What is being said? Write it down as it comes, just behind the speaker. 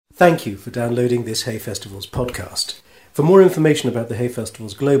Thank you for downloading this Hay Festivals podcast. For more information about the Hay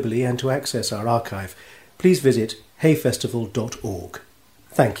Festivals globally and to access our archive, please visit hayfestival.org.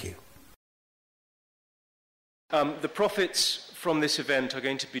 Thank you. The profits from this event are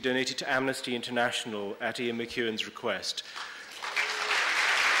going to be donated to Amnesty International at Ian McEwan's request.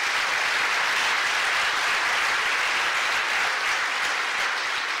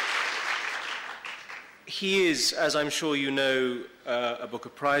 He is, as I'm sure you know, a Booker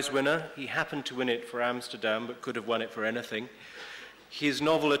Prize winner. He happened to win it for Amsterdam, but could have won it for anything. His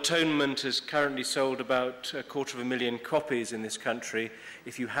novel Atonement has currently sold about 250,000 copies in this country.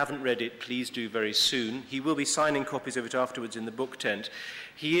 If you haven't read it, please do very soon. He will be signing copies of it afterwards in the book tent.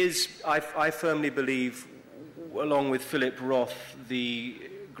 He is, I firmly believe, along with Philip Roth, the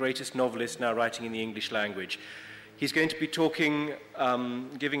greatest novelist now writing in the English language. He's going to be talking,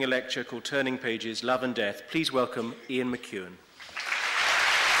 giving a lecture called Turning Pages, Love and Death. Please welcome Ian McEwan.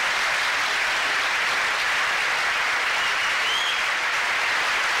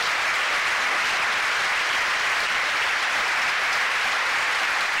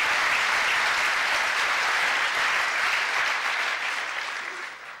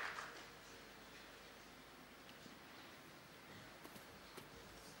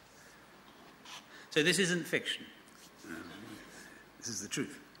 So this isn't fiction. This is the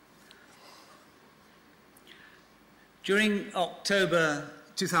truth. During October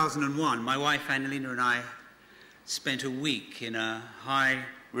 2001, my wife Annalena and I spent a week in a high,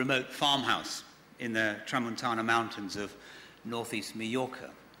 remote farmhouse in the Tramontana Mountains of northeast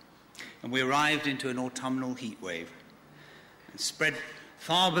Mallorca. And we arrived into an autumnal heat wave. And spread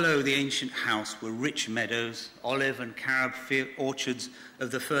far below the ancient house were rich meadows, olive and carob orchards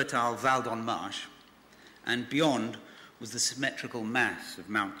of the fertile Valdon Marsh, and beyond was the symmetrical mass of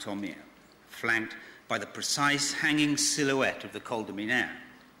Mount Thomire, flanked by the precise hanging silhouette of the Col de Minaire.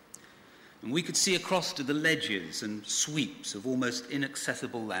 And we could see across to the ledges and sweeps of almost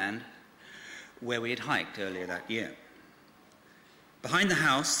inaccessible land where we had hiked earlier that year. Behind the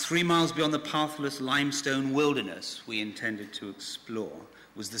house, 3 miles beyond the pathless limestone wilderness we intended to explore,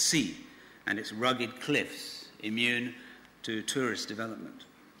 was the sea and its rugged cliffs, immune to tourist development.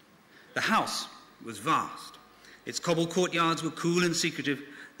 The house was vast. Its cobbled courtyards were cool and secretive.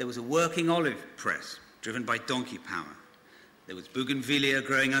 There was a working olive press driven by donkey power. There was bougainvillea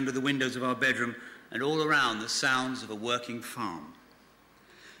growing under the windows of our bedroom, and all around the sounds of a working farm.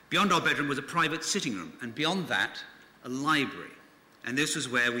 Beyond our bedroom was a private sitting room, and beyond that, a library. And this was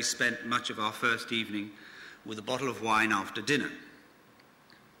where we spent much of our first evening with a bottle of wine after dinner.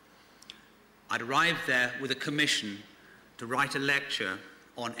 I'd arrived there with a commission to write a lecture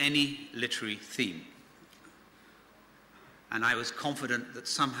on any literary theme. And I was confident that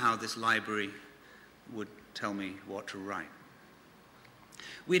somehow this library would tell me what to write.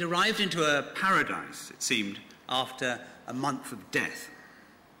 We'd arrived into a paradise, it seemed, after a month of death.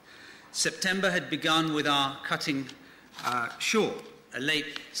 September had begun with our cutting short a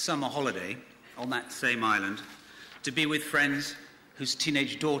late summer holiday on that same island to be with friends whose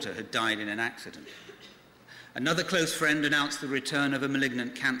teenage daughter had died in an accident. Another close friend announced the return of a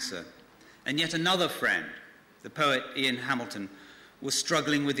malignant cancer, and yet another friend, the poet Ian Hamilton, was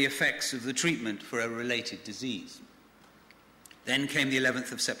struggling with the effects of the treatment for a related disease. Then came the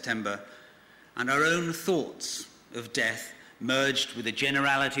 11th of September, and our own thoughts of death merged with a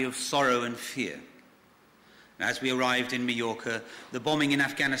generality of sorrow and fear. As we arrived in Mallorca, the bombing in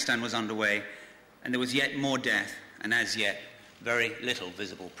Afghanistan was underway, and there was yet more death, and as yet, very little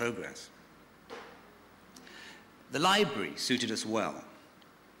visible progress. The library suited us well.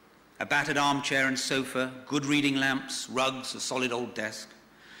 A battered armchair and sofa, good reading lamps, rugs, a solid old desk.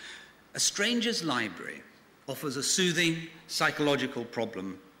 A stranger's library offers a soothing psychological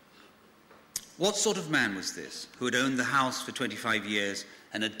problem. What sort of man was this who had owned the house for 25 years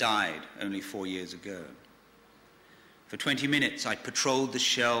and had died only 4 years ago? For 20 minutes, I patrolled the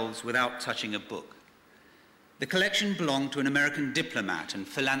shelves without touching a book. The collection belonged to an American diplomat and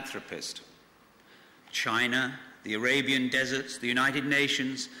philanthropist. China, the Arabian deserts, the United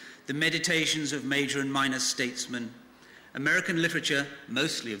Nations, the meditations of major and minor statesmen, American literature,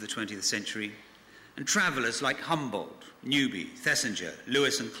 mostly of the 20th century, and travellers like Humboldt, Newby, Thesiger,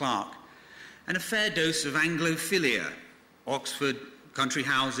 Lewis and Clark, and a fair dose of Anglophilia, Oxford, country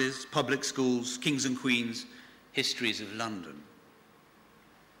houses, public schools, kings and queens, histories of London.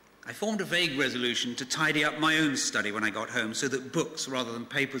 I formed a vague resolution to tidy up my own study when I got home so that books, rather than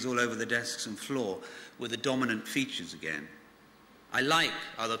papers all over the desks and floor, were the dominant features again. I like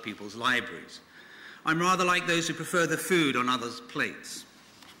other people's libraries. I'm rather like those who prefer the food on others' plates.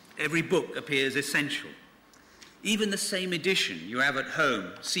 Every book appears essential. Even the same edition you have at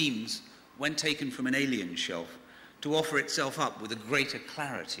home seems, when taken from an alien shelf, to offer itself up with a greater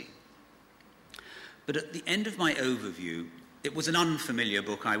clarity. But at the end of my overview, it was an unfamiliar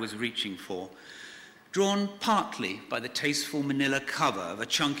book I was reaching for, drawn partly by the tasteful manila cover of a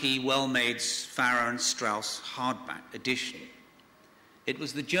chunky, well-made Farrar and Straus hardback edition. It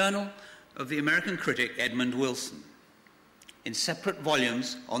was the journal of the American critic Edmund Wilson, in separate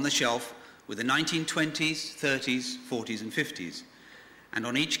volumes on the shelf with the 1920s, 30s, 40s and 50s, and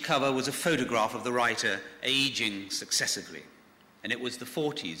on each cover was a photograph of the writer aging successively, and it was the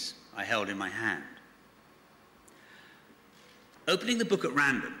 40s I held in my hand. Opening the book at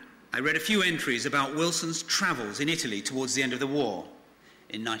random, I read a few entries about Wilson's travels in Italy towards the end of the war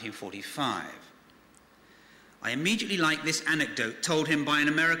in 1945. I immediately liked this anecdote told him by an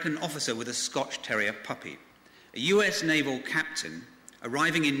American officer with a Scotch Terrier puppy. A US naval captain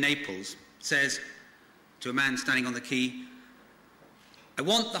arriving in Naples says to a man standing on the quay, "I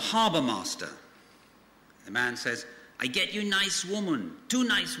want the harbour master." The man says, "I get you nice woman, 2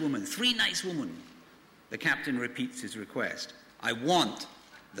 nice women, 3 nice women." The captain repeats his request. "I want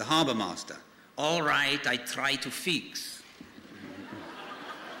the harbour master." "All right, I try to fix."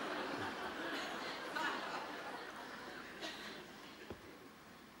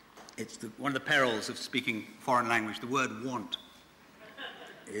 It's one of the perils of speaking foreign language. The word want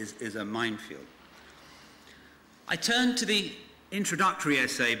is a minefield. I turned to the introductory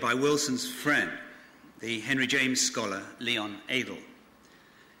essay by Wilson's friend, the Henry James scholar Leon Adel.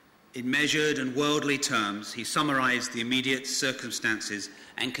 In measured and worldly terms, he summarized the immediate circumstances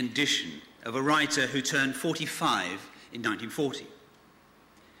and condition of a writer who turned 45 in 1940.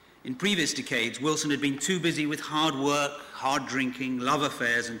 In previous decades, Wilson had been too busy with hard work, hard drinking, love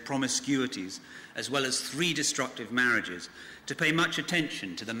affairs and promiscuities, as well as 3 destructive marriages, to pay much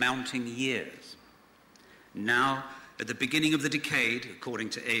attention to the mounting years. Now, at the beginning of the decade, according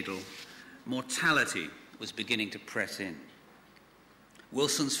to Adel, mortality was beginning to press in.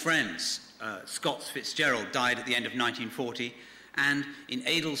 Wilson's friends, Scott Fitzgerald, died at the end of 1940, and in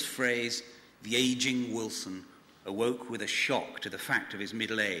Adel's phrase, the aging Wilson awoke with a shock to the fact of his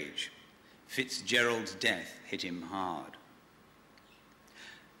middle age. Fitzgerald's death hit him hard.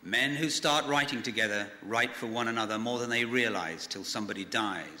 Men who start writing together write for one another more than they realize till somebody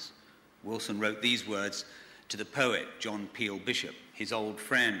dies. Wilson wrote these words to the poet John Peel Bishop, his old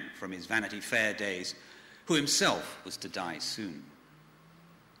friend from his Vanity Fair days, who himself was to die soon.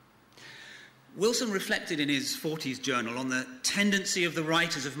 Wilson reflected in his 40s journal on the tendency of the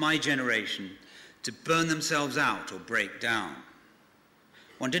writers of my generation to burn themselves out or break down.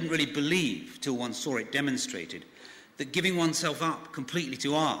 One didn't really believe, till one saw it demonstrated, that giving oneself up completely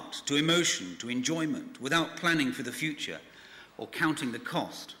to art, to emotion, to enjoyment, without planning for the future or counting the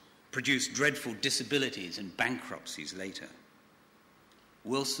cost, produced dreadful disabilities and bankruptcies later.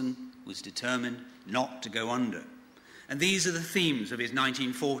 Wilson was determined not to go under. And these are the themes of his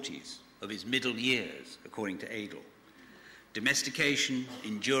 1940s, of his middle years, according to Adel. Domestication,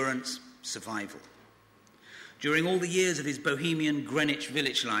 endurance, survival. During all the years of his bohemian Greenwich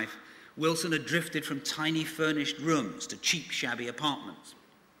village life, Wilson had drifted from tiny furnished rooms to cheap, shabby apartments.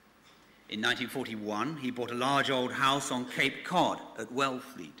 In 1941, he bought a large old house on Cape Cod at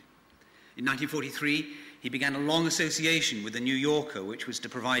Wellfleet. In 1943, he began a long association with the New Yorker, which was to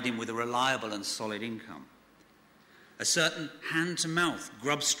provide him with a reliable and solid income. A certain hand-to-mouth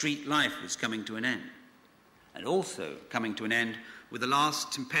Grub Street life was coming to an end, and also coming to an end with the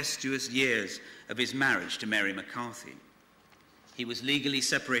last tempestuous years of his marriage to Mary McCarthy. He was legally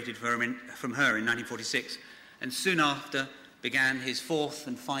separated from her in 1946, and soon after began his 4th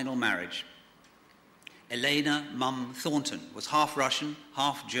and final marriage. Elena Mum Thornton was half Russian,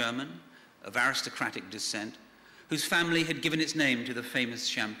 half German, of aristocratic descent, whose family had given its name to the famous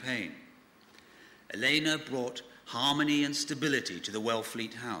champagne. Elena brought harmony and stability to the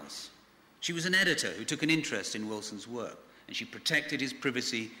Wellfleet house. She was an editor who took an interest in Wilson's work, and she protected his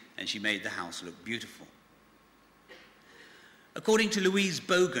privacy, and she made the house look beautiful. According to Louise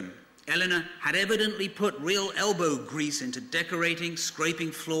Bogan, Eleanor had evidently put real elbow grease into decorating,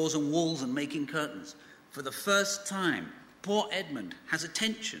 scraping floors and walls and making curtains. For the first time, poor Edmund has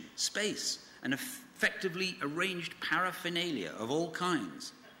attention, space, and effectively arranged paraphernalia of all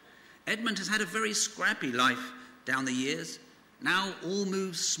kinds. Edmund has had a very scrappy life down the years. Now all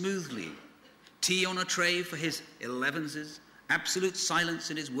moves smoothly. Tea on a tray for his 11s, absolute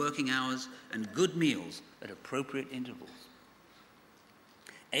silence in his working hours, and good meals at appropriate intervals.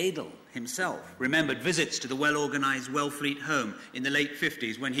 Adel himself remembered visits to the well-organized Wellfleet home in the late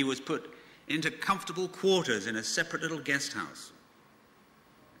 50s when he was put into comfortable quarters in a separate little guest house.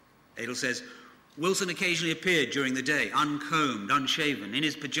 Adel says, Wilson occasionally appeared during the day, uncombed, unshaven, in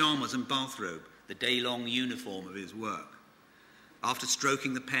his pyjamas and bathrobe, the day-long uniform of his work. After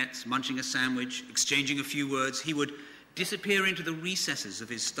stroking the pets, munching a sandwich, exchanging a few words, he would disappear into the recesses of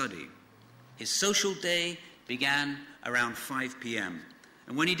his study. His social day began around 5 p.m.,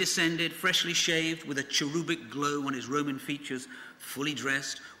 and when he descended, freshly shaved, with a cherubic glow on his Roman features, fully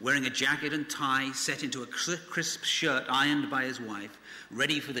dressed, wearing a jacket and tie, set into a crisp shirt ironed by his wife,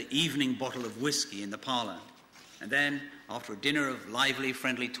 ready for the evening bottle of whiskey in the parlour. And then, after a dinner of lively,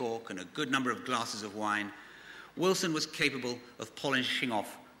 friendly talk and a good number of glasses of wine, Wilson was capable of polishing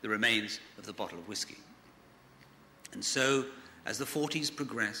off the remains of the bottle of whiskey. And so, as the 40s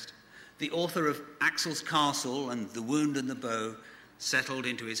progressed, the author of Axel's Castle and The Wound and the Bow settled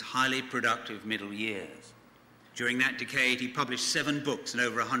into his highly productive middle years. During that decade, he published 7 books and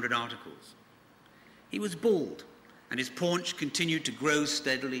over 100 articles. He was bald, and his paunch continued to grow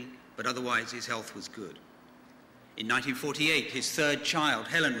steadily, but otherwise his health was good. In 1948, his third child,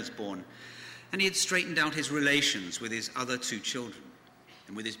 Helen, was born, and he had straightened out his relations with his other 2 children.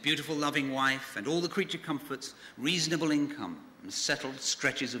 And with his beautiful, loving wife and all the creature comforts, reasonable income, and settled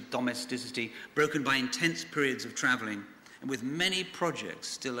stretches of domesticity broken by intense periods of travelling, and with many projects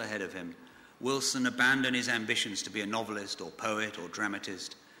still ahead of him, Wilson abandoned his ambitions to be a novelist or poet or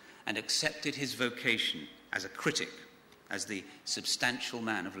dramatist and accepted his vocation as a critic, as the substantial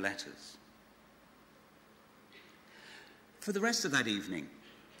man of letters. For the rest of that evening,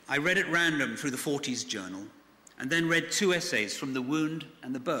 I read at random through the 40s journal and then read 2 essays from The Wound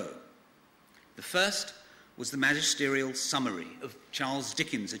and the Bow. The first was the magisterial summary of Charles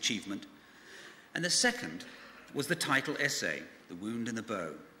Dickens' achievement, and the second was the title essay, The Wound and the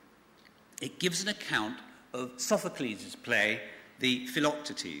Bow. It gives an account of Sophocles' play, The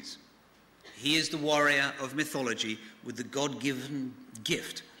Philoctetes. He is the warrior of mythology with the God-given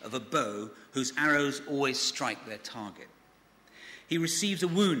gift of a bow whose arrows always strike their target. He receives a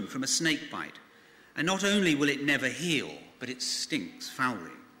wound from a snake bite, and not only will it never heal, but it stinks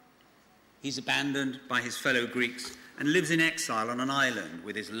foully. He's abandoned by his fellow Greeks and lives in exile on an island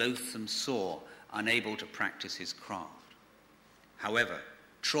with his loathsome saw, unable to practice his craft. However,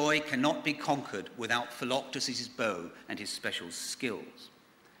 Troy cannot be conquered without Philoctetes' bow and his special skills.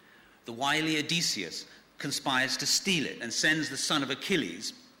 The wily Odysseus conspires to steal it and sends the son of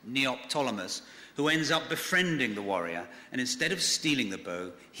Achilles, Neoptolemus, who ends up befriending the warrior and instead of stealing the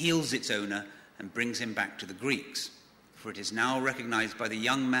bow, heals its owner and brings him back to the Greeks. For it is now recognized by the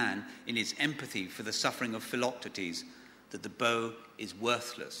young man in his empathy for the suffering of Philoctetes that the bow is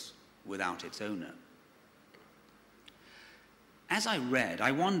worthless without its owner. As I read,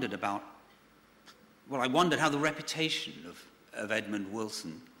 I wondered how the reputation of Edmund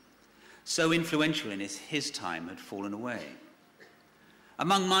Wilson, so influential in his time, had fallen away.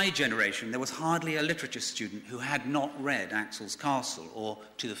 Among my generation, there was hardly a literature student who had not read Axel's Castle or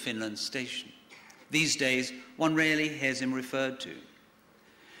To the Finland Station. These days, one rarely hears him referred to.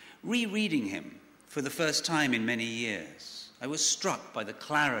 Rereading him for the first time in many years, I was struck by the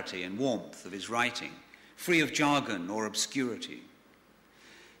clarity and warmth of his writing, free of jargon or obscurity.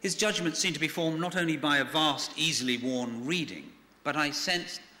 His judgment seemed to be formed not only by a vast, easily worn reading, but I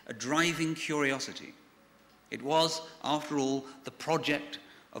sensed a driving curiosity. It was, after all, the project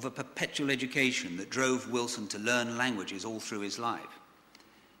of a perpetual education that drove Wilson to learn languages all through his life.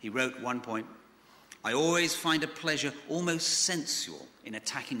 He wrote at one point, "I always find a pleasure almost sensual in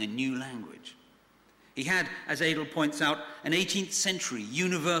attacking a new language." He had, as Adel points out, an 18th century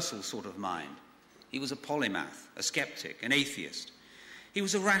universal sort of mind. He was a polymath, a skeptic, an atheist. He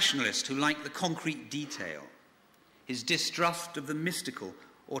was a rationalist who liked the concrete detail. His distrust of the mystical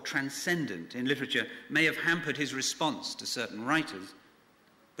or transcendent in literature may have hampered his response to certain writers,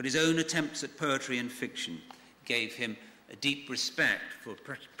 but his own attempts at poetry and fiction gave him a deep respect for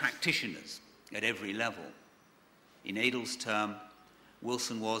practitioners at every level. In Adel's term,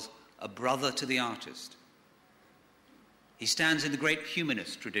 Wilson was a brother to the artist. He stands in the great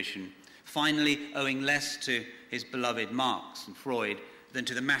humanist tradition, finally owing less to his beloved Marx and Freud than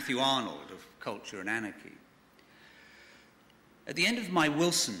to the Matthew Arnold of culture and anarchy. At the end of my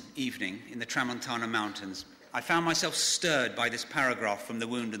Wilson evening in the Tramontana Mountains, I found myself stirred by this paragraph from The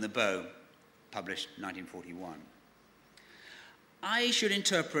Wound and the Bow, published in 1941. I should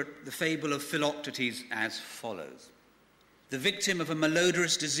interpret the fable of Philoctetes as follows. The victim of a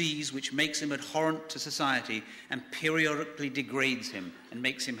malodorous disease which makes him abhorrent to society and periodically degrades him and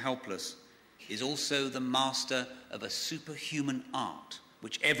makes him helpless is also the master of a superhuman art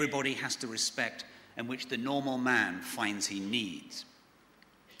which everybody has to respect and which the normal man finds he needs.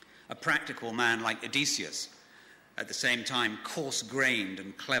 A practical man like Odysseus, at the same time coarse-grained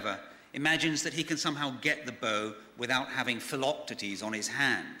and clever, imagines that he can somehow get the bow without having Philoctetes on his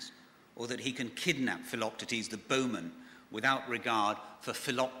hands, or that he can kidnap Philoctetes the bowman without regard for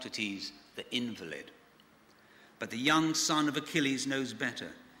Philoctetes the invalid. But the young son of Achilles knows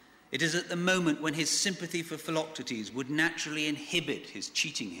better. It is at the moment when his sympathy for Philoctetes would naturally inhibit his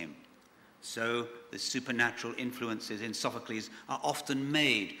cheating him. So the supernatural influences in Sophocles are often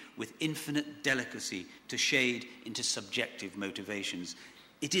made with infinite delicacy to shade into subjective motivations.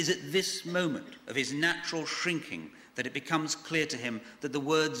 It is at this moment of his natural shrinking that it becomes clear to him that the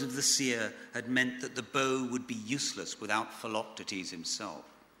words of the seer had meant that the bow would be useless without Philoctetes himself.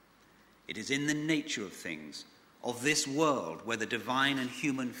 It is in the nature of things, of this world where the divine and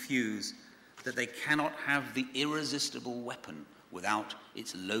human fuse, that they cannot have the irresistible weapon without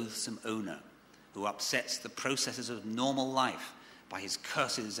its loathsome owner, who upsets the processes of normal life by his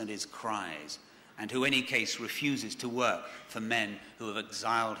curses and his cries, and who in any case refuses to work for men who have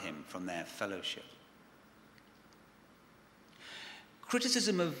exiled him from their fellowship.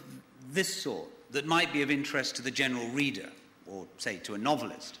 Criticism of this sort, that might be of interest to the general reader, or say to a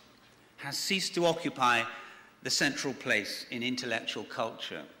novelist, has ceased to occupy the central place in intellectual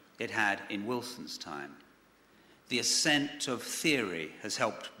culture it had in Wilson's time. The ascent of theory has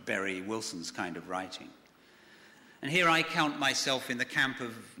helped bury Wilson's kind of writing. And here I count myself in the camp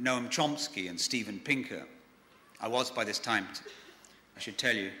of Noam Chomsky and Steven Pinker. I was by this time, I should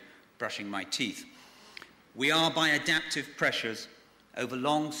tell you, brushing my teeth. We are, by adaptive pressures over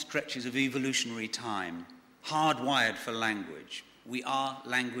long stretches of evolutionary time, hardwired for language. We are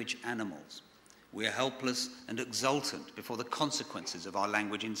language animals. We are helpless and exultant before the consequences of our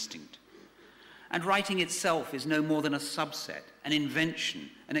language instinct. And writing itself is no more than a subset, an invention,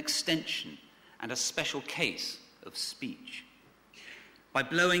 an extension, and a special case of speech. By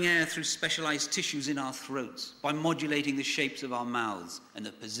blowing air through specialized tissues in our throats, by modulating the shapes of our mouths and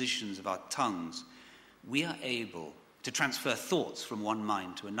the positions of our tongues, we are able to transfer thoughts from one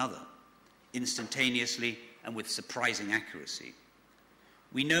mind to another, instantaneously and with surprising accuracy.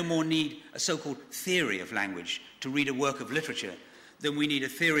 We no more need a so-called theory of language to read a work of literature than we need a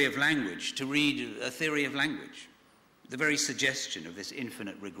theory of language to read a theory of language. The very suggestion of this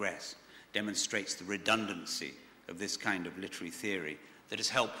infinite regress demonstrates the redundancy of this kind of literary theory that has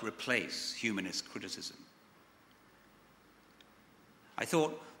helped replace humanist criticism. I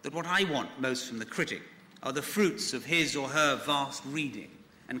thought that what I want most from the critic are the fruits of his or her vast reading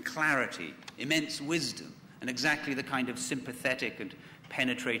and clarity, immense wisdom, and exactly the kind of sympathetic and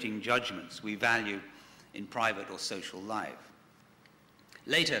penetrating judgments we value in private or social life.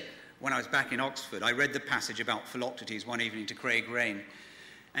 Later, when I was back in Oxford, I read the passage about Philoctetes one evening to Craig Raine,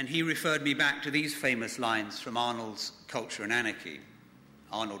 and he referred me back to these famous lines from Arnold's Culture and Anarchy.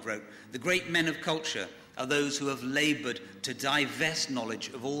 Arnold wrote, "The great men of culture are those who have laboured to divest knowledge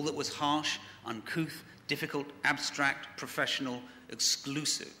of all that was harsh, uncouth, difficult, abstract, professional,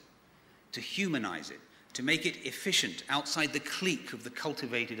 exclusive, to humanize it, to make it efficient outside the clique of the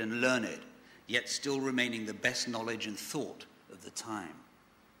cultivated and learned, yet still remaining the best knowledge and thought of the time."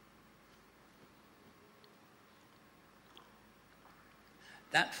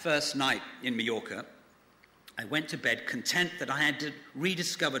 That first night in Mallorca, I went to bed content that I had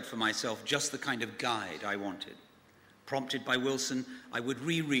rediscovered for myself just the kind of guide I wanted. Prompted by Wilson, I would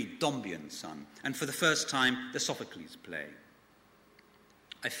reread Dombey and Son, and for the first time, the Sophocles play.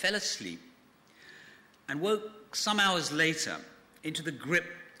 I fell asleep and woke some hours later into the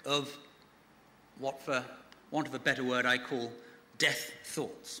grip of what, for want of a better word, I call death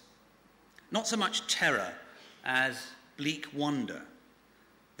thoughts. Not so much terror as bleak wonder,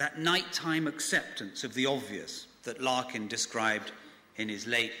 that nighttime acceptance of the obvious that Larkin described in his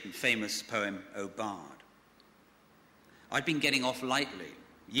late and famous poem, O Bard. I'd been getting off lightly.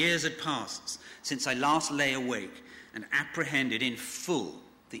 Years had passed since I last lay awake and apprehended in full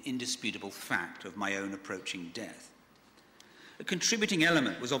the indisputable fact of my own approaching death. A contributing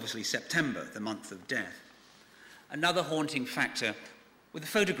element was obviously September, the month of death. Another haunting factor was the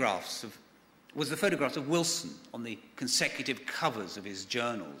photographs of Wilson on the consecutive covers of his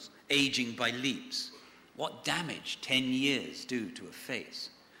journals, aging by leaps. What damage 10 years do to a face?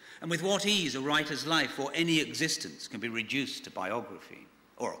 And with what ease a writer's life or any existence can be reduced to biography,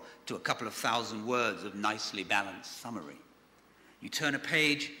 or to a couple of thousand words of nicely balanced summary. You turn a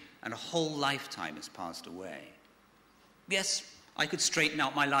page and a whole lifetime has passed away. Yes, I could straighten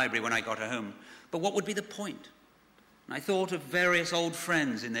out my library when I got home, but what would be the point? And I thought of various old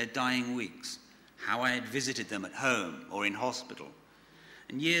friends in their dying weeks, how I had visited them at home or in hospital.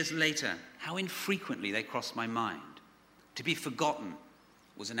 And years later, how infrequently they crossed my mind. To be forgotten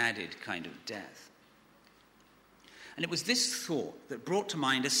was an added kind of death. And it was this thought that brought to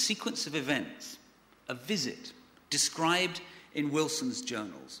mind a sequence of events, a visit, described in Wilson's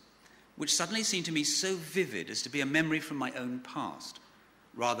journals, which suddenly seemed to me so vivid as to be a memory from my own past,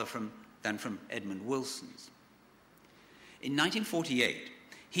 rather than from Edmund Wilson's. In 1948,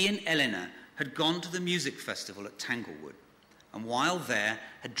 he and Eleanor had gone to the music festival at Tanglewood, and while there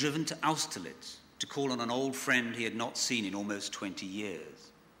had driven to Austerlitz to call on an old friend he had not seen in almost 20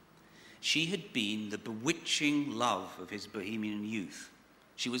 years. She had been the bewitching love of his bohemian youth.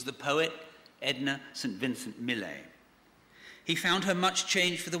 She was the poet Edna St. Vincent Millay. He found her much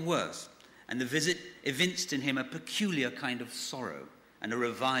changed for the worse, and the visit evinced in him a peculiar kind of sorrow and a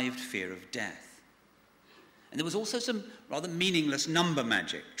revived fear of death. And there was also some rather meaningless number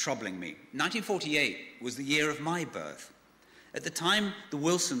magic troubling me. 1948 was the year of my birth. At the time the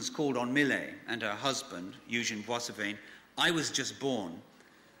Wilsons called on Millay and her husband, Eugène Boissevin, I was just born,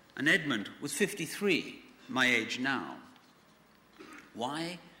 and Edmund was 53, my age now.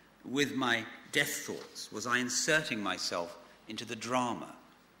 Why, with my death thoughts, was I inserting myself into the drama,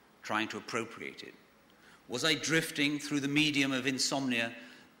 trying to appropriate it? Was I drifting through the medium of insomnia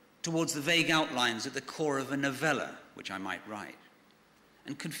towards the vague outlines at the core of a novella, which I might write?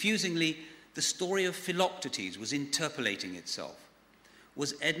 And confusingly, the story of Philoctetes was interpolating itself.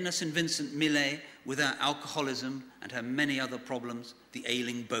 Was Edna St. Vincent Millay, with her alcoholism and her many other problems, the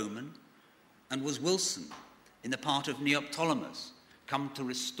ailing bowman? And was Wilson, in the part of Neoptolemus, come to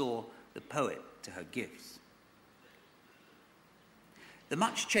restore the poet to her gifts? The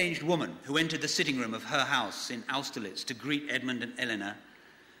much-changed woman who entered the sitting room of her house in Austerlitz to greet Edmund and Eleanor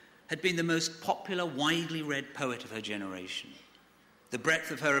had been the most popular, widely read poet of her generation. The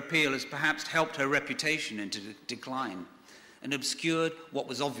breadth of her appeal has perhaps helped her reputation into decline and obscured what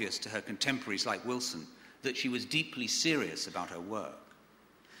was obvious to her contemporaries like Wilson, that she was deeply serious about her work.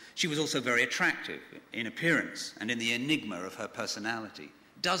 She was also very attractive in appearance and in the enigma of her personality.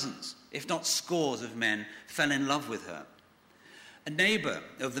 Dozens, if not scores of men fell in love with her. A neighbour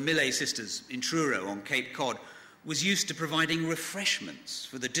of the Millay sisters in Truro on Cape Cod was used to providing refreshments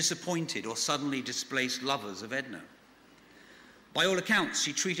for the disappointed or suddenly displaced lovers of Edna. By all accounts,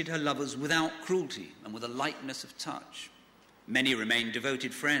 she treated her lovers without cruelty and with a lightness of touch. Many remained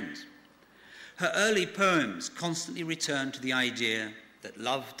devoted friends. Her early poems constantly returned to the idea that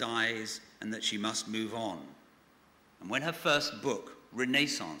love dies and that she must move on. And when her first book,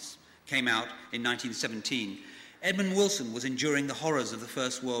 Renaissance, came out in 1917, Edmund Wilson was enduring the horrors of the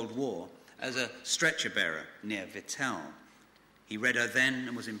First World War as a stretcher-bearer near Vittel. He read her then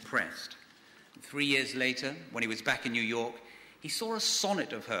and was impressed. And 3 years later, when he was back in New York, he saw a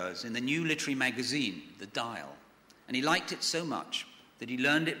sonnet of hers in the new literary magazine, The Dial, and he liked it so much that he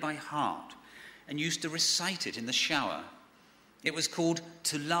learned it by heart and used to recite it in the shower. It was called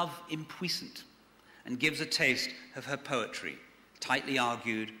To Love Impuissant and gives a taste of her poetry, tightly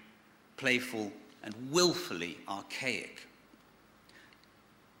argued, playful, and willfully archaic.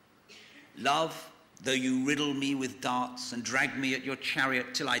 Love, though you riddle me with darts and drag me at your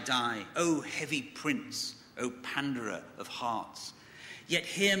chariot till I die, O heavy prince, O panderer of hearts, yet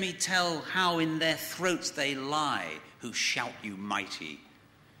hear me tell how in their throats they lie who shout you mighty.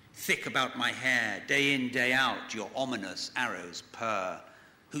 Thick about my hair, day in, day out, your ominous arrows purr,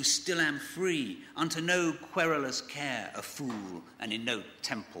 who still am free, unto no querulous care, a fool, and in no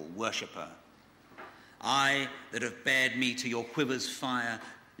temple worshipper. I, that have bared me to your quiver's fire,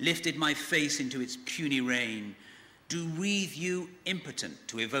 lifted my face into its puny rain, do wreathe you impotent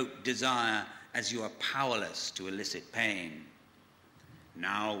to evoke desire, as you are powerless to elicit pain.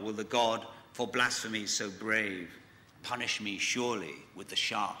 Now will the god, for blasphemy so brave, punish me surely with the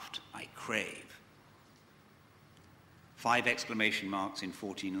shaft I crave. 5 exclamation marks in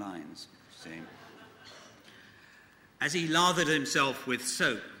 14 lines. Same. As he lathered himself with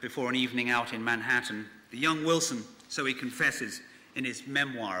soap before an evening out in Manhattan, the young Wilson, so he confesses in his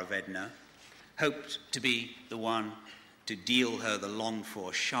memoir of Edna, hoped to be the one to deal her the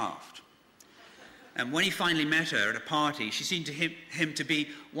longed-for shaft. And when he finally met her at a party, she seemed to him to be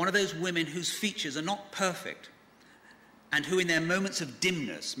one of those women whose features are not perfect and who in their moments of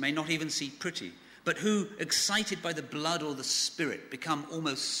dimness may not even see pretty, but who, excited by the blood or the spirit, become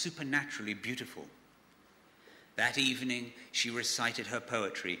almost supernaturally beautiful. That evening she recited her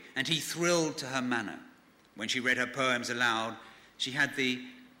poetry, and he thrilled to her manner. When she read her poems aloud, she had the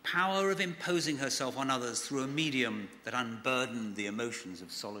power of imposing herself on others through a medium that unburdened the emotions of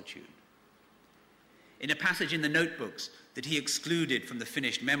solitude. In a passage in the notebooks that he excluded from the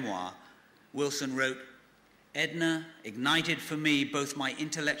finished memoir, Wilson wrote, Edna ignited for me both my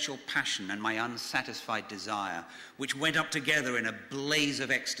intellectual passion and my unsatisfied desire, which went up together in a blaze of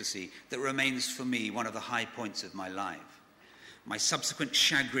ecstasy that remains for me one of the high points of my life. My subsequent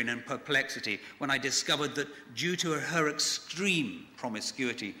chagrin and perplexity when I discovered that, due to her extreme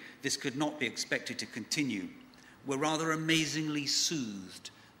promiscuity, this could not be expected to continue, were rather amazingly soothed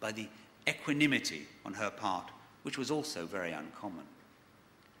by the equanimity on her part, which was also very uncommon.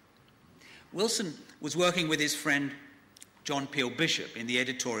 Wilson was working with his friend John Peel Bishop in the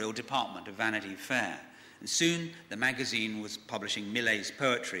editorial department of Vanity Fair, and soon the magazine was publishing Millet's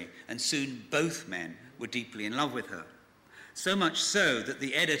poetry, and soon both men were deeply in love with her. So much so that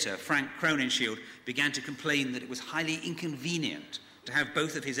the editor, Frank Crowninshield, began to complain that it was highly inconvenient to have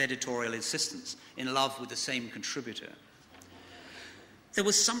both of his editorial assistants in love with the same contributor. There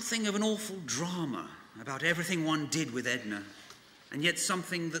was something of an awful drama about everything one did with Edna, and yet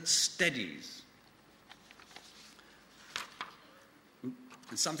something that steadies.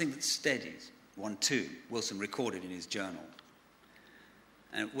 And something that steadies one too, Wilson recorded in his journal.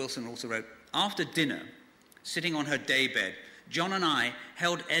 And Wilson also wrote, "After dinner, sitting on her daybed, John and I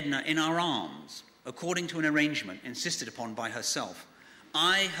held Edna in our arms, according to an arrangement insisted upon by herself.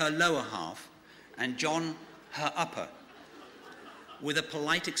 I her lower half, and John her upper, with a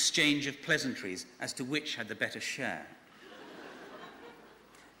polite exchange of pleasantries as to which had the better share.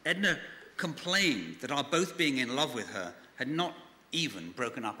 Edna complained that our both being in love with her had not even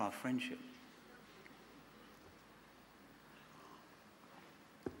broken up our friendship."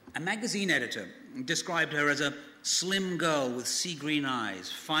 A magazine editor described her as a slim girl with sea-green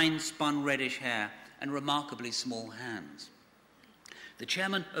eyes, fine-spun reddish hair, and remarkably small hands. The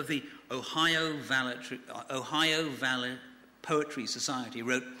chairman of the Ohio Valley Poetry Society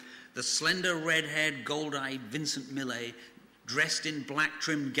wrote, "The slender, red-haired, gold-eyed Vincent Millet, dressed in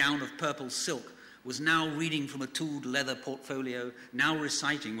black-trimmed gown of purple silk, was now reading from a tooled leather portfolio, now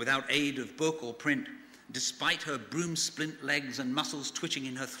reciting without aid of book or print, despite her broom-splint legs and muscles twitching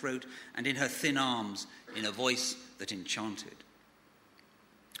in her throat and in her thin arms, in a voice that enchanted."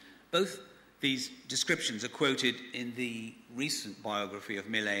 Both these descriptions are quoted in the recent biography of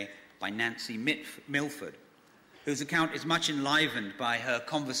Millet by Nancy Milford, whose account is much enlivened by her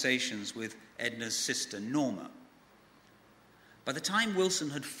conversations with Edna's sister Norma. By the time Wilson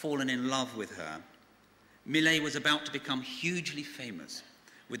had fallen in love with her, Millet was about to become hugely famous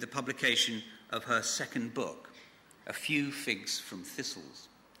with the publication of her second book, A Few Figs from Thistles.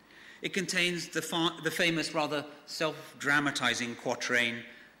 It contains the famous, rather self-dramatizing quatrain,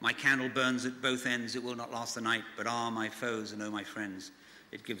 "My candle burns at both ends, it will not last the night, but my foes and my friends,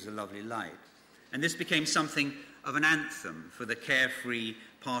 it gives a lovely light." And this became something of an anthem for the carefree,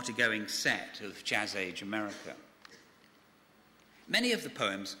 party-going set of jazz-age America. Many of the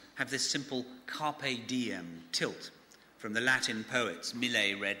poems have this simple carpe diem tilt from the Latin poets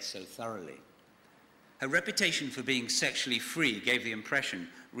Millet read so thoroughly. Her reputation for being sexually free gave the impression,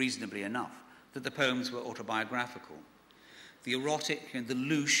 reasonably enough, that the poems were autobiographical. The erotic and the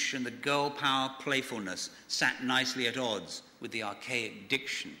louche and the girl-power playfulness sat nicely at odds with the archaic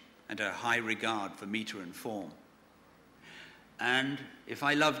diction and her high regard for metre and form. "And if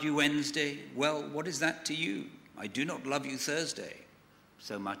I loved you Wednesday, well, what is that to you? I do not love you Thursday.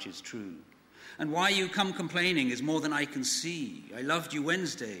 So much is true. And why you come complaining is more than I can see. I loved you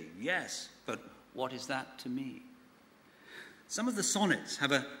Wednesday, yes, but what is that to me?" Some of the sonnets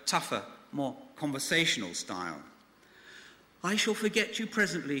have a tougher, more conversational style. "I shall forget you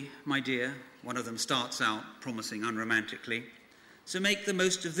presently, my dear," one of them starts out, promising unromantically. "So make the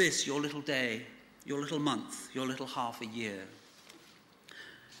most of this, your little day, your little month, your little half a year."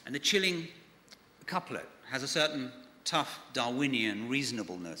 And the chilling couplet has a certain tough Darwinian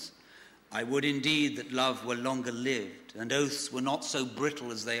reasonableness. "I would indeed that love were longer lived, and oaths were not so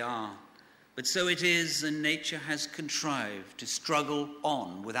brittle as they are. But so it is, and nature has contrived to struggle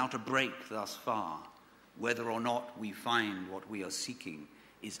on without a break thus far. Whether or not we find what we are seeking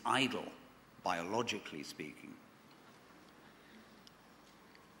is idle, biologically speaking."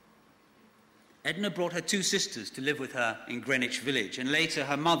 Edna brought her two sisters to live with her in Greenwich Village, and later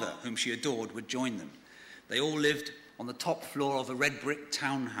her mother, whom she adored, would join them. They all lived on the top floor of a red brick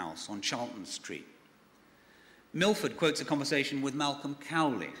townhouse on Charlton Street. Milford quotes a conversation with Malcolm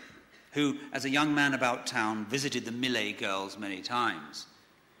Cowley, who, as a young man about town, visited the Millet girls many times.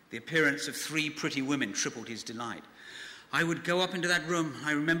 The appearance of three pretty women tripled his delight. "I would go up into that room.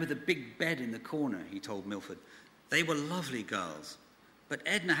 I remember the big bed in the corner," he told Milford. "They were lovely girls. But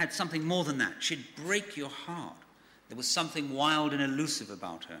Edna had something more than that. She'd break your heart. There was something wild and elusive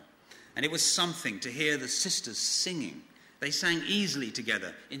about her. And it was something to hear the sisters singing. They sang easily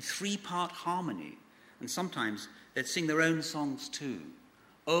together in three-part harmony. and sometimes they'd sing their own songs too.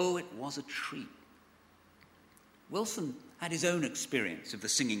 Oh, it was a treat. Wilson had his own experience of the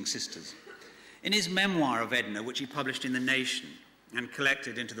singing sisters. In his memoir of Edna, which he published in The Nation and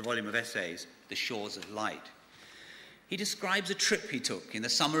collected into the volume of essays, The Shores of Light, he describes a trip he took in the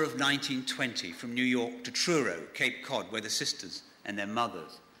summer of 1920 from New York to Truro, Cape Cod, where the sisters and their mother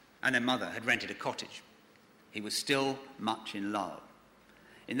had rented a cottage. He was still much in love.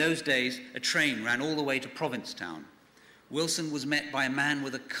 In those days, a train ran all the way to Provincetown. Wilson was met by a man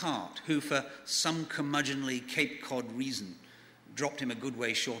with a cart who, for some curmudgeonly Cape Cod reason, dropped him a good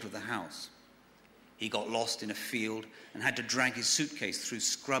way short of the house. He got lost in a field and had to drag his suitcase through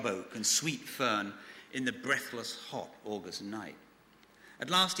scrub oak and sweet fern in the breathless, hot August night. At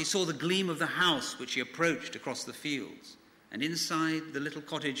last he saw the gleam of the house which he approached across the fields, and inside the little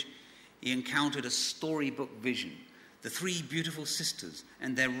cottage he encountered a storybook vision, the three beautiful sisters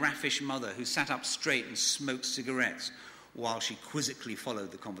and their raffish mother who sat up straight and smoked cigarettes while she quizzically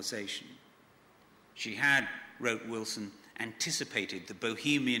followed the conversation. She had, wrote Wilson, anticipated the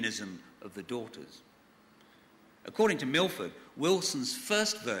bohemianism of the daughters. According to Milford, Wilson's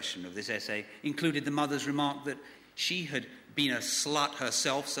first version of this essay included the mother's remark that she had been a slut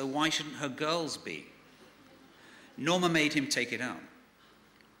herself, so why shouldn't her girls be? Norma made him take it out.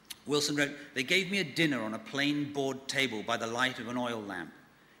 Wilson wrote, "They gave me a dinner on a plain board table by the light of an oil lamp.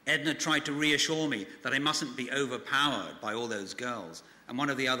 Edna tried to reassure me that I mustn't be overpowered by all those girls, and one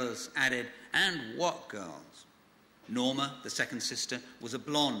of the others added, 'And what girls?' Norma, the second sister, was a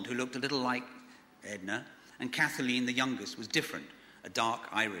blonde who looked a little like Edna, and Kathleen, the youngest, was different, a dark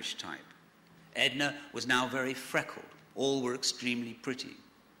Irish type. Edna was now very freckled. All were extremely pretty."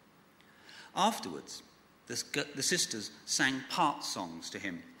 Afterwards, the sisters sang part songs to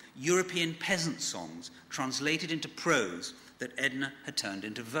him, European peasant songs translated into prose that Edna had turned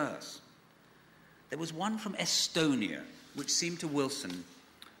into verse. There was one from Estonia, which seemed to Wilson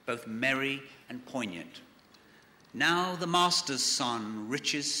both merry and poignant. "Now the master's son,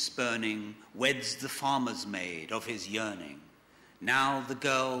 riches spurning, weds the farmer's maid of his yearning. Now the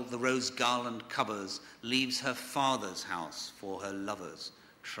girl the rose garland covers leaves her father's house for her lovers.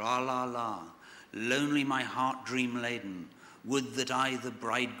 Tra-la-la, lonely my heart dream laden, would that I the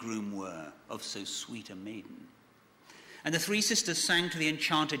bridegroom were of so sweet a maiden." And the three sisters sang to the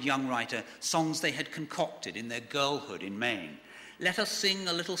enchanted young writer songs they had concocted in their girlhood in Maine. "Let us sing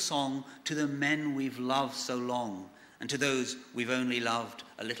a little song to the men we've loved so long, and to those we've only loved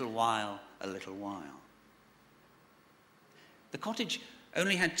a little while, a little while." The cottage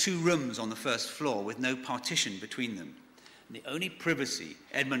only had 2 rooms on the first floor with no partition between them. And the only privacy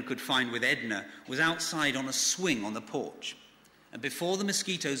Edmund could find with Edna was outside on a swing on the porch. And before the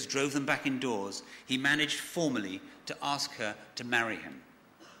mosquitoes drove them back indoors, he managed formally to ask her to marry him.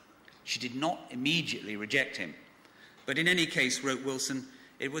 She did not immediately reject him. But in any case, wrote Wilson,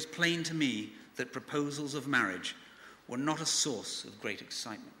 it was plain to me that proposals of marriage were not a source of great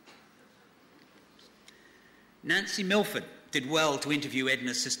excitement. Nancy Milford did well to interview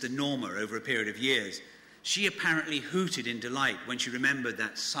Edna's sister Norma over a period of years. She apparently hooted in delight when she remembered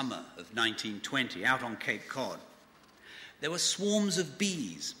that summer of 1920 out on Cape Cod. There were swarms of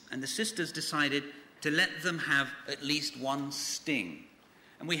bees, and the sisters decided to let them have at least one sting.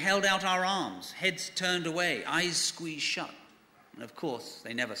 And we held out our arms, heads turned away, eyes squeezed shut. And of course,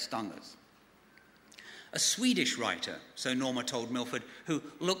 they never stung us. A Swedish writer, so Norma told Milford, who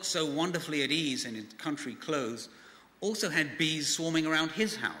looked so wonderfully at ease in his country clothes, also had bees swarming around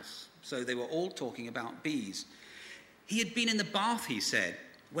his house, so they were all talking about bees. He had been in the bath, he said,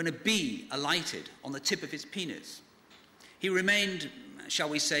 when a bee alighted on the tip of his penis. He remained, shall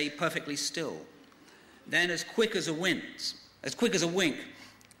we say, perfectly still. Then, as quick as a wink,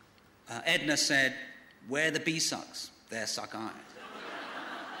 Edna said, "Where the bee sucks, there suck I."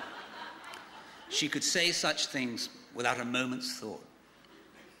 She could say such things without a moment's thought.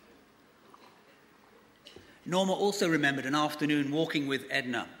 Norma also remembered an afternoon walking with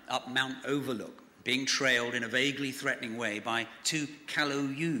Edna up Mount Overlook, being trailed in a vaguely threatening way by 2 callow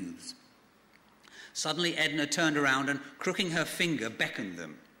youths. Suddenly Edna turned around and, crooking her finger, beckoned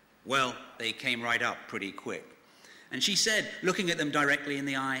them. Well, they came right up pretty quick. And she said, looking at them directly in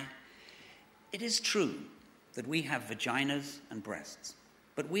the eye, "It is true that we have vaginas and breasts,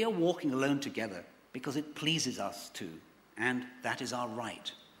 but we are walking alone together because it pleases us to, and that is our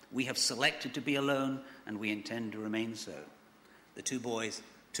right. We have selected to be alone, and we intend to remain so." The 2 boys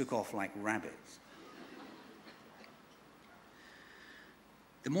took off like rabbits.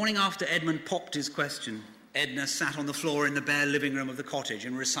 The morning after Edmund popped his question, Edna sat on the floor in the bare living room of the cottage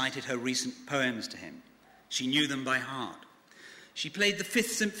and recited her recent poems to him. She knew them by heart. She played the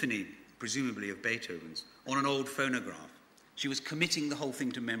 5th Symphony presumably of Beethoven's, on an old phonograph. She was committing the whole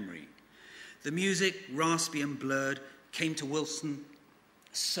thing to memory. The music, raspy and blurred, came to Wilson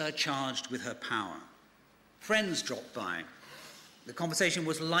surcharged with her power. Friends dropped by. The conversation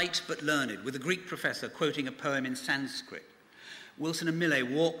was light but learned, with a Greek professor quoting a poem in Sanskrit. Wilson and Millet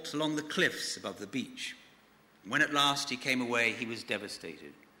walked along the cliffs above the beach. When at last he came away, he was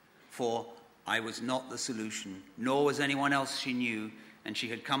devastated. For I was not the solution, nor was anyone else she knew, and she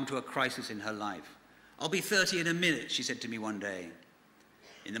had come to a crisis in her life. "I'll be 30 in a minute," she said to me one day.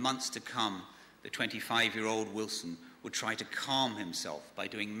 In the months to come, the 25-year-old Wilson would try to calm himself by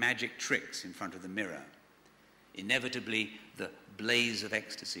doing magic tricks in front of the mirror. Inevitably, the blaze of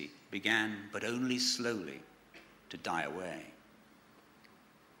ecstasy began, but only slowly, to die away.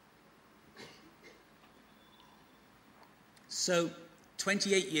 So,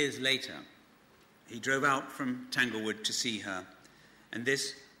 28 years later, he drove out from Tanglewood to see her, and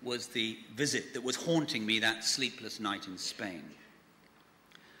this was the visit that was haunting me that sleepless night in Spain.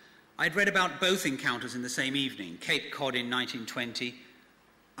 I'd read about both encounters in the same evening, Cape Cod in 1920,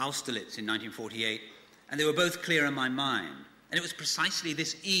 Austerlitz in 1948, and they were both clear in my mind. And it was precisely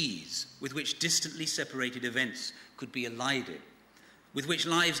this ease with which distantly separated events could be elided, with which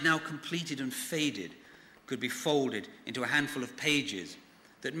lives now completed and faded could be folded into a handful of pages,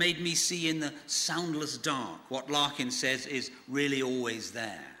 that made me see in the soundless dark what Larkin says is really always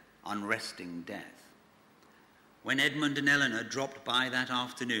there, unresting death. When Edmund and Eleanor dropped by that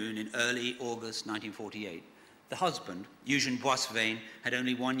afternoon in early August 1948, the husband, Eugène Boissevin, had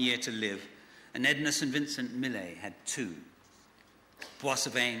only 1 year to live, and Edna St. Vincent Millet had 2.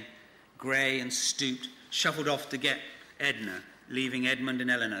 Boissevin, grey and stooped, shuffled off to get Edna, leaving Edmund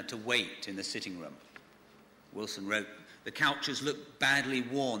and Eleanor to wait in the sitting room. Wilson wrote, "The couches looked badly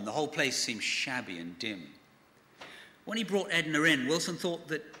worn. The whole place seemed shabby and dim." When he brought Edna in, Wilson thought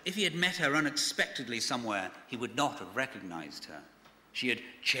that if he had met her unexpectedly somewhere, he would not have recognized her. She had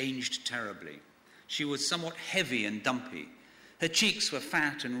changed terribly. She was somewhat heavy and dumpy. Her cheeks were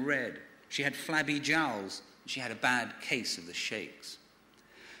fat and red. She had flabby jowls. She had a bad case of the shakes.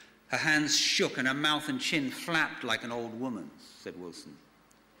 Her hands shook and her mouth and chin flapped like an old woman's, said Wilson.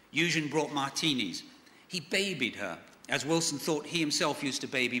 Eugène brought martinis. He babied her, as Wilson thought he himself used to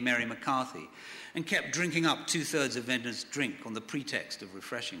baby Mary McCarthy, and kept drinking up 2/3 of Edna's drink on the pretext of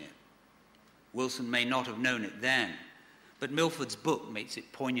refreshing it. Wilson may not have known it then, but Milford's book makes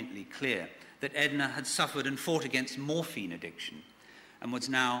it poignantly clear that Edna had suffered and fought against morphine addiction and was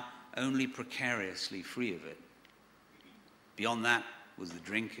now only precariously free of it. Beyond that was the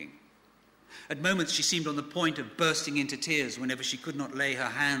drinking. At moments she seemed on the point of bursting into tears whenever she could not lay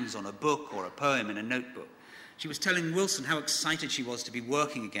her hands on a book or a poem in a notebook. She was telling Wilson how excited she was to be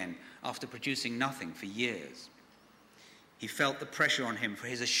working again after producing nothing for years. He felt the pressure on him for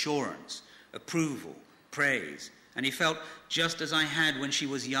his assurance, approval, praise, and he felt, just as I had when she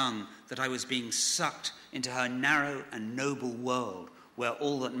was young, that I was being sucked into her narrow and noble world where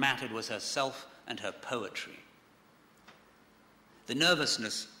all that mattered was herself and her poetry. The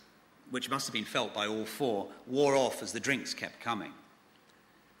nervousness, which must have been felt by all four, wore off as the drinks kept coming.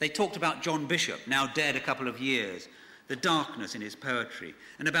 They talked about John Bishop, now dead a couple of years, the darkness in his poetry,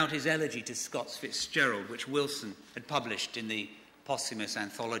 and about his elegy to Scott Fitzgerald, which Wilson had published in the posthumous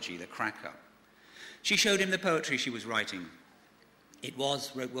anthology, The Cracker. She showed him the poetry she was writing. It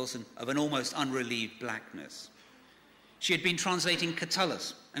was, wrote Wilson, of an almost unrelieved blackness. She had been translating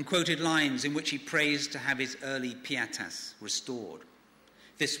Catullus and quoted lines in which he praised to have his early Pietas restored.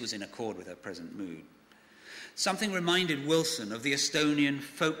 This was in accord with her present mood. Something reminded Wilson of the Estonian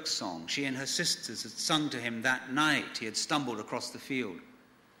folk song she and her sisters had sung to him that night he had stumbled across the field.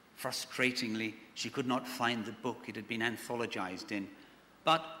 Frustratingly, she could not find the book it had been anthologized in,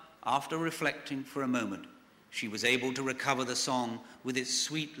 but after reflecting for a moment, she was able to recover the song with its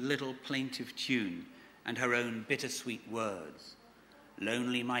sweet little plaintive tune and her own bittersweet words.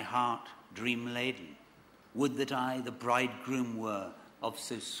 Lonely my heart, dream-laden, would that I the bridegroom were of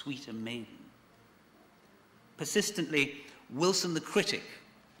so sweet a maiden. Persistently, Wilson the critic,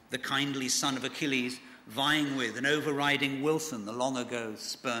 the kindly son of Achilles, vying with and overriding Wilson, the long-ago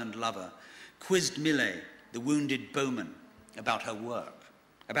spurned lover, quizzed Millet, the wounded bowman, about her work,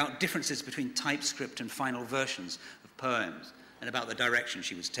 about differences between typescript and final versions of poems, and about the direction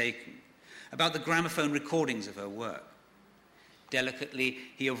she was taking, about the gramophone recordings of her work. Delicately,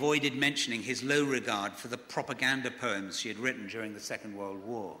 he avoided mentioning his low regard for the propaganda poems she had written during the Second World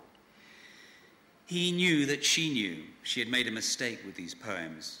War. He knew that she knew she had made a mistake with these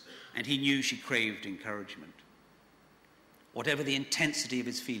poems, and he knew she craved encouragement. Whatever the intensity of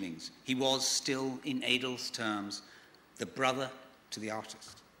his feelings, he was still, in Adel's terms, the brother to the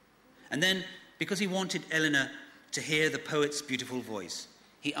artist. And then, because he wanted Eleanor to hear the poet's beautiful voice,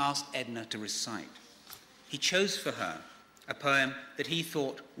 he asked Edna to recite. He chose for her a poem that he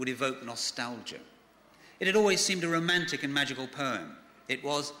thought would evoke nostalgia. It had always seemed a romantic and magical poem. It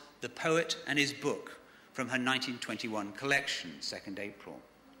was The Poet and His Book from her 1921 collection, 2nd April.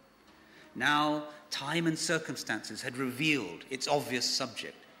 Now, time and circumstances had revealed its obvious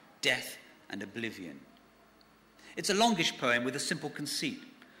subject, death and oblivion. It's a longish poem with a simple conceit.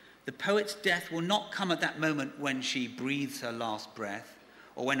 The poet's death will not come at that moment when she breathes her last breath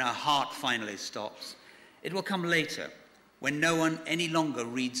or when her heart finally stops. It will come later, when no one any longer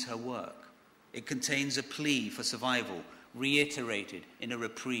reads her work. It contains a plea for survival, reiterated in a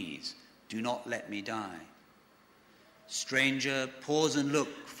reprise, "Do not let me die." Stranger, pause and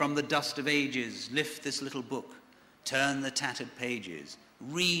look, from the dust of ages, lift this little book, turn the tattered pages,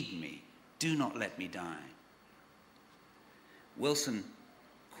 read me, do not let me die. Wilson,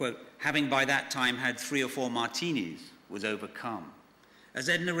 quote, having by that time had 3 or 4 martinis, was overcome. As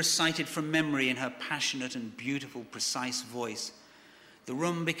Edna recited from memory in her passionate and beautiful, precise voice, the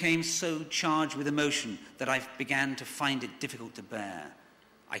room became so charged with emotion that I began to find it difficult to bear.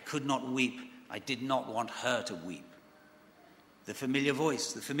 I could not weep. I did not want her to weep. The familiar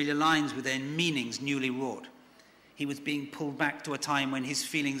voice, the familiar lines with their meanings newly wrought. He was being pulled back to a time when his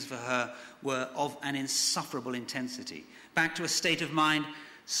feelings for her were of an insufferable intensity, back to a state of mind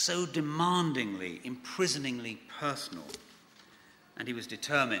so demandingly, imprisoningly personal. And he was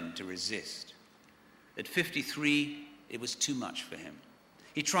determined to resist. At 53, it was too much for him.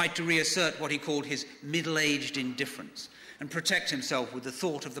 He tried to reassert what he called his middle-aged indifference and protect himself with the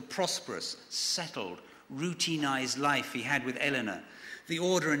thought of the prosperous, settled, routinized life he had with Eleanor, the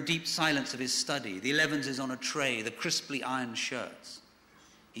order and deep silence of his study, the 11s on a tray, the crisply ironed shirts.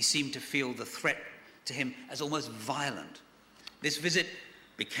 He seemed to feel the threat to him as almost violent. This visit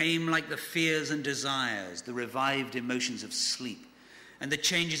became like the fears and desires, the revived emotions of sleep, and the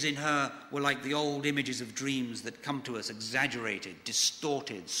changes in her were like the old images of dreams that come to us exaggerated,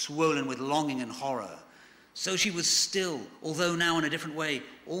 distorted, swollen with longing and horror. So she was still, although now in a different way,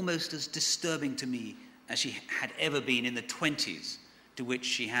 almost as disturbing to me as she had ever been in the 20s, to which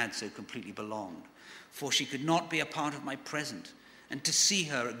she had so completely belonged. For she could not be a part of my present, and to see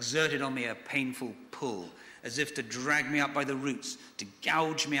her exerted on me a painful pull, as if to drag me up by the roots, to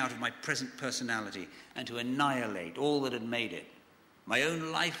gouge me out of my present personality, and to annihilate all that had made it. My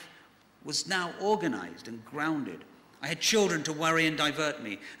own life was now organized and grounded. I had children to worry and divert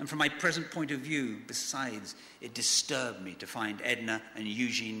me, and from my present point of view, besides, it disturbed me to find Edna and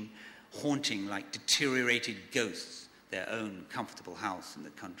Eugene haunting like deteriorated ghosts their own comfortable house in the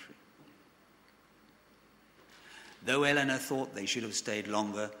country. Though Eleanor thought they should have stayed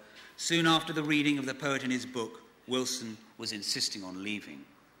longer, soon after the reading of The Poet and His Book, Wilson was insisting on leaving.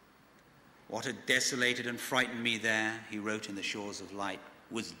 What had desolated and frightened me there, he wrote in The Shores of Light,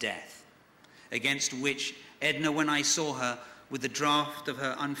 was death, against which Edna, when I saw her with the draft of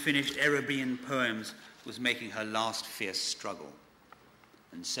her unfinished Erebean poems, was making her last fierce struggle.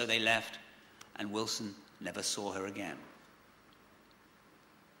 And so they left, and Wilson never saw her again.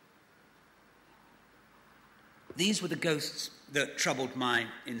 These were the ghosts that troubled my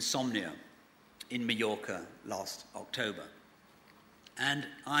insomnia in Mallorca last October. And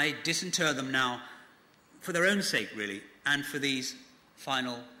I disinter them now for their own sake, really, and for these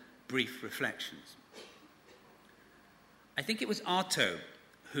final brief reflections. I think it was Artaud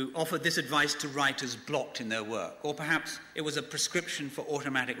who offered this advice to writers blocked in their work, or perhaps it was a prescription for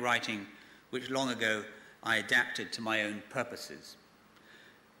automatic writing which long ago I adapted to my own purposes.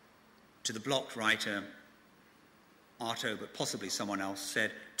 To the blocked writer, Artaud, but possibly someone else,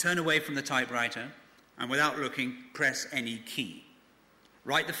 said, "Turn away from the typewriter and without looking, press any key.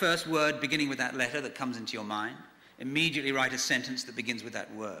 Write the first word beginning with that letter that comes into your mind. Immediately write a sentence that begins with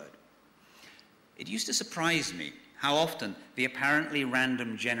that word." It used to surprise me how often the apparently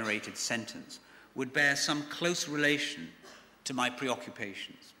random generated sentence would bear some close relation to my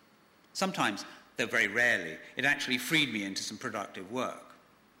preoccupations. Sometimes, though very rarely, it actually freed me into some productive work.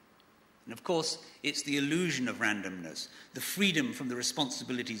 And of course, it's the illusion of randomness, the freedom from the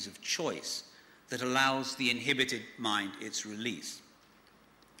responsibilities of choice, that allows the inhibited mind its release.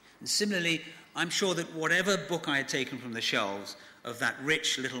 And similarly, I'm sure that whatever book I had taken from the shelves of that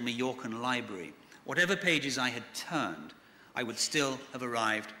rich little Mallorcan library, whatever pages I had turned, I would still have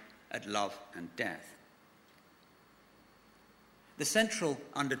arrived at love and death. The central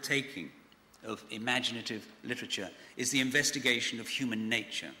undertaking of imaginative literature is the investigation of human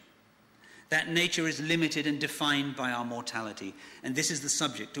nature. That nature is limited and defined by our mortality, and this is the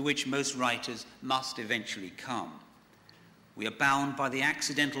subject to which most writers must eventually come. We are bound by the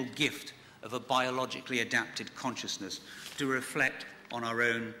accidental gift of a biologically adapted consciousness to reflect on our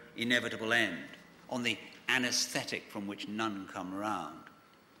own inevitable end, on the anaesthetic from which none come round.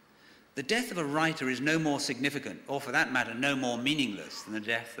 The death of a writer is no more significant, or for that matter, no more meaningless than the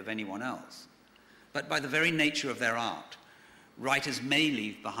death of anyone else. But by the very nature of their art, writers may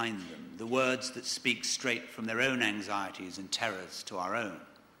leave behind them the words that speak straight from their own anxieties and terrors to our own.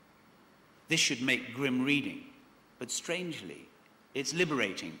 This should make grim reading, but strangely, it's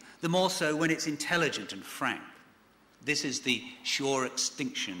liberating, the more so when it's intelligent and frank. This is the sure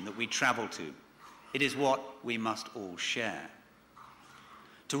extinction that we travel to. It is what we must all share.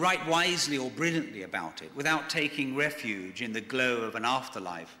 To write wisely or brilliantly about it, without taking refuge in the glow of an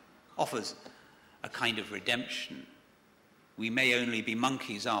afterlife, offers a kind of redemption. We may only be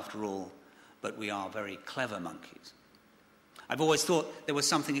monkeys after all, but we are very clever monkeys. I've always thought there was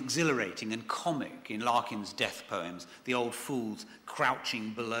something exhilarating and comic in Larkin's death poems, The Old Fools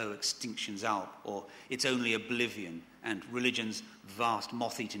Crouching Below Extinction's Alp, or It's Only Oblivion, and Religion's Vast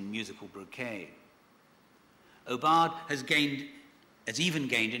Moth-Eaten Musical Brocade. O'Bard has even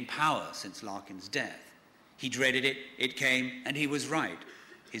gained in power since Larkin's death. He dreaded it, it came, and he was right.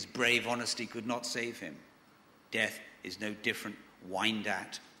 His brave honesty could not save him. Death is no different whined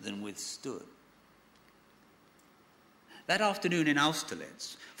at than withstood. That afternoon in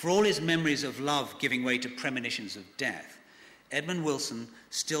Austerlitz, for all his memories of love giving way to premonitions of death, Edmund Wilson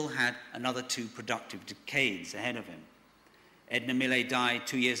still had another 2 productive decades ahead of him. Edna Millay died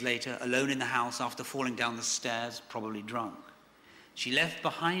 2 years later, alone in the house after falling down the stairs, probably drunk. She left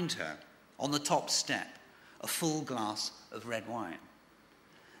behind her, on the top step, a full glass of red wine.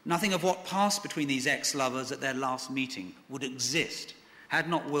 Nothing of what passed between these ex-lovers at their last meeting would exist had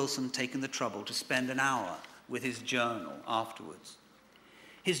not Wilson taken the trouble to spend an hour with his journal afterwards.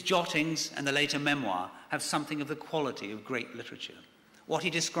 His jottings and the later memoir have something of the quality of great literature. What he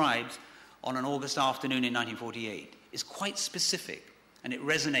describes on an August afternoon in 1948 is quite specific, and it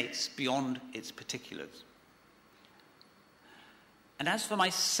resonates beyond its particulars. And as for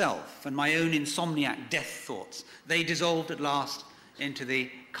myself and my own insomniac death thoughts, they dissolved at last into the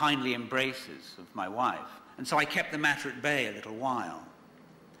kindly embraces of my wife, and so I kept the matter at bay a little while.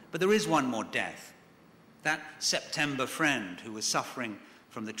 But there is one more death. That September friend who was suffering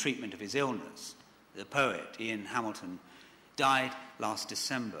from the treatment of his illness, the poet Ian Hamilton, died last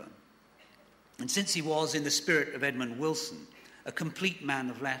December. And since he was, in the spirit of Edmund Wilson, a complete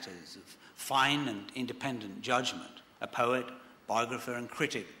man of letters, of fine and independent judgment, a poet, biographer and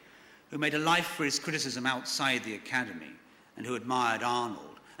critic, who made a life for his criticism outside the Academy, and who admired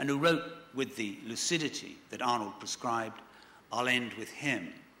Arnold, and who wrote with the lucidity that Arnold prescribed, I'll end with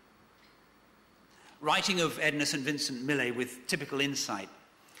him. Writing of Edna St. Vincent Millay with typical insight,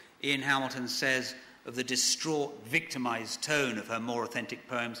 Ian Hamilton says of the distraught, victimized tone of her more authentic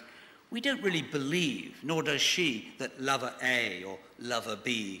poems, we don't really believe, nor does she, that lover A or lover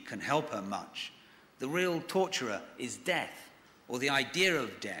B can help her much. The real torturer is death, or the idea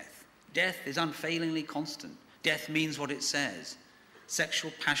of death. Death is unfailingly constant. Death means what it says.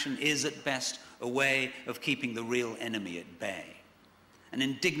 Sexual passion is, at best, a way of keeping the real enemy at bay. An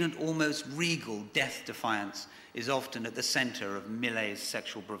indignant, almost regal death defiance is often at the center of Millay's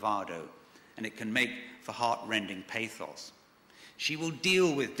sexual bravado, and it can make for heart-rending pathos. She will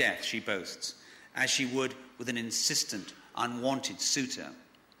deal with death, she boasts, as she would with an insistent, unwanted suitor.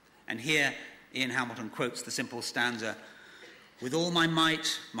 And here, Ian Hamilton quotes the simple stanza, with all my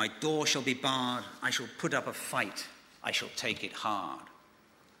might, my door shall be barred, I shall put up a fight, I shall take it hard.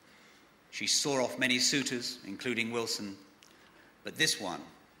 She saw off many suitors, including Wilson, but this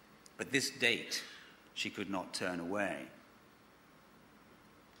date, she could not turn away.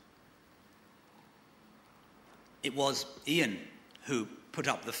 It was Ian who put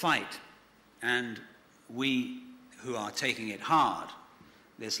up the fight, and we who are taking it hard,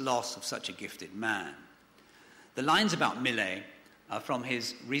 this loss of such a gifted man. The lines about Millay are from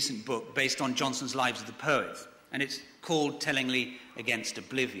his recent book based on Johnson's Lives of the Poets, and it's called tellingly Against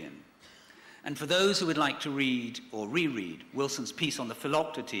Oblivion. And for those who would like to read or reread Wilson's piece on the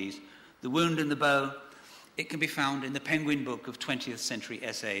Philoctetes, The Wound and the Bow, it can be found in the Penguin Book of 20th Century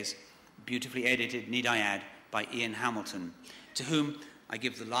Essays, beautifully edited, need I add, by Ian Hamilton, to whom I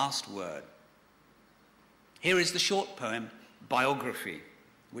give the last word. Here is the short poem, Biography,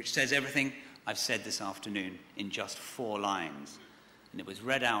 which says everything I've said this afternoon in just 4 lines, and it was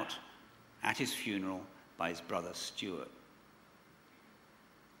read out at his funeral by his brother Stuart.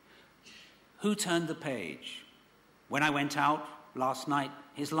 Who turned the page? When I went out last night,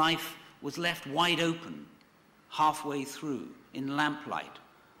 his life was left wide open, halfway through, in lamplight,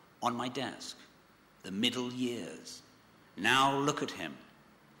 on my desk. The middle years. Now look at him.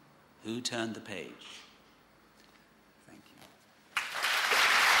 Who turned the page?